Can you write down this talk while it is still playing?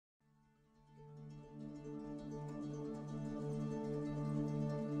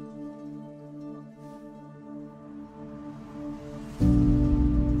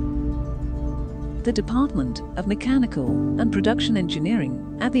The Department of Mechanical and Production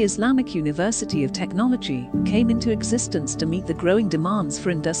Engineering at the Islamic University of Technology came into existence to meet the growing demands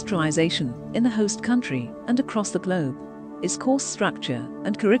for industrialization in the host country and across the globe. Its course structure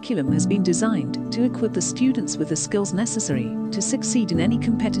and curriculum has been designed to equip the students with the skills necessary to succeed in any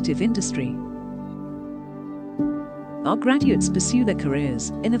competitive industry. Our graduates pursue their careers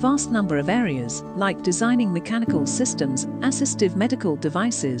in a vast number of areas, like designing mechanical systems, assistive medical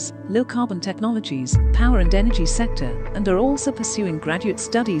devices, low-carbon technologies, power and energy sector, and are also pursuing graduate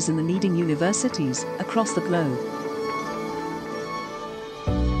studies in the leading universities across the globe.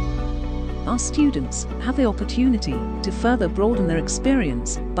 Our students have the opportunity to further broaden their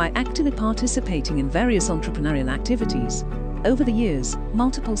experience by actively participating in various entrepreneurial activities. Over the years,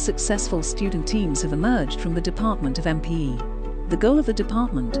 multiple successful student teams have emerged from the Department of MPE. The goal of the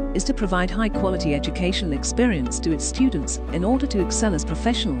department is to provide high-quality educational experience to its students in order to excel as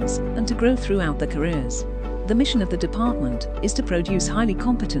professionals and to grow throughout their careers. The mission of the department is to produce highly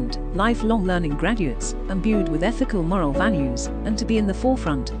competent, lifelong learning graduates imbued with ethical moral values and to be in the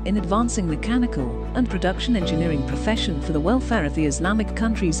forefront in advancing mechanical and production engineering profession for the welfare of the Islamic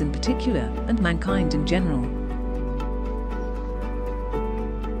countries in particular and mankind in general.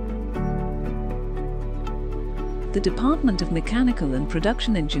 The Department of Mechanical and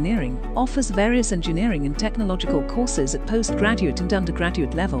Production Engineering offers various engineering and technological courses at postgraduate and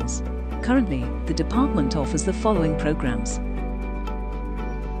undergraduate levels. Currently, the department offers the following programs.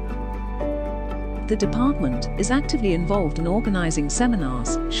 The department is actively involved in organizing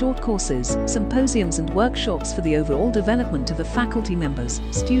seminars, short courses, symposiums and workshops for the overall development of the faculty members,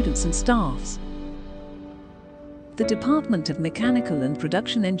 students and staffs. The Department of Mechanical and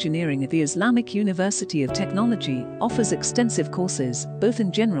Production Engineering at the Islamic University of Technology offers extensive courses, both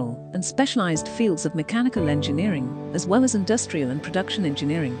in general and specialized fields of mechanical engineering, as well as industrial and production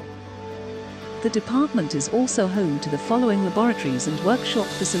engineering. The department is also home to the following laboratories and workshop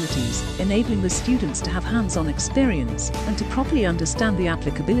facilities, enabling the students to have hands-on experience and to properly understand the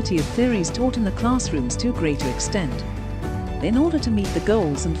applicability of theories taught in the classrooms to a greater extent. In order to meet the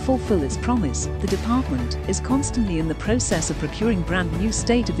goals and fulfill its promise, the department is constantly in the process of procuring brand new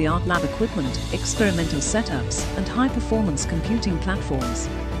state-of-the-art lab equipment, experimental setups, and high-performance computing platforms.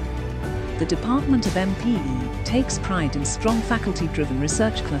 The Department of MPE takes pride in strong faculty-driven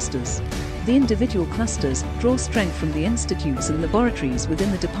research clusters. The individual clusters draw strength from the institutes and laboratories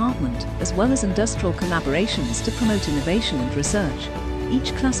within the department, as well as industrial collaborations to promote innovation and research.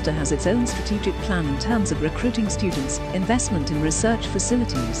 Each cluster has its own strategic plan in terms of recruiting students, investment in research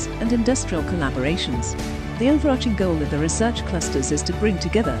facilities, and industrial collaborations. The overarching goal of the research clusters is to bring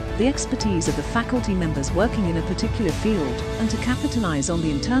together the expertise of the faculty members working in a particular field and to capitalize on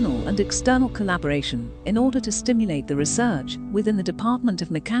the internal and external collaboration in order to stimulate the research within the Department of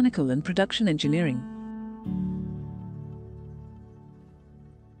Mechanical and Production Engineering.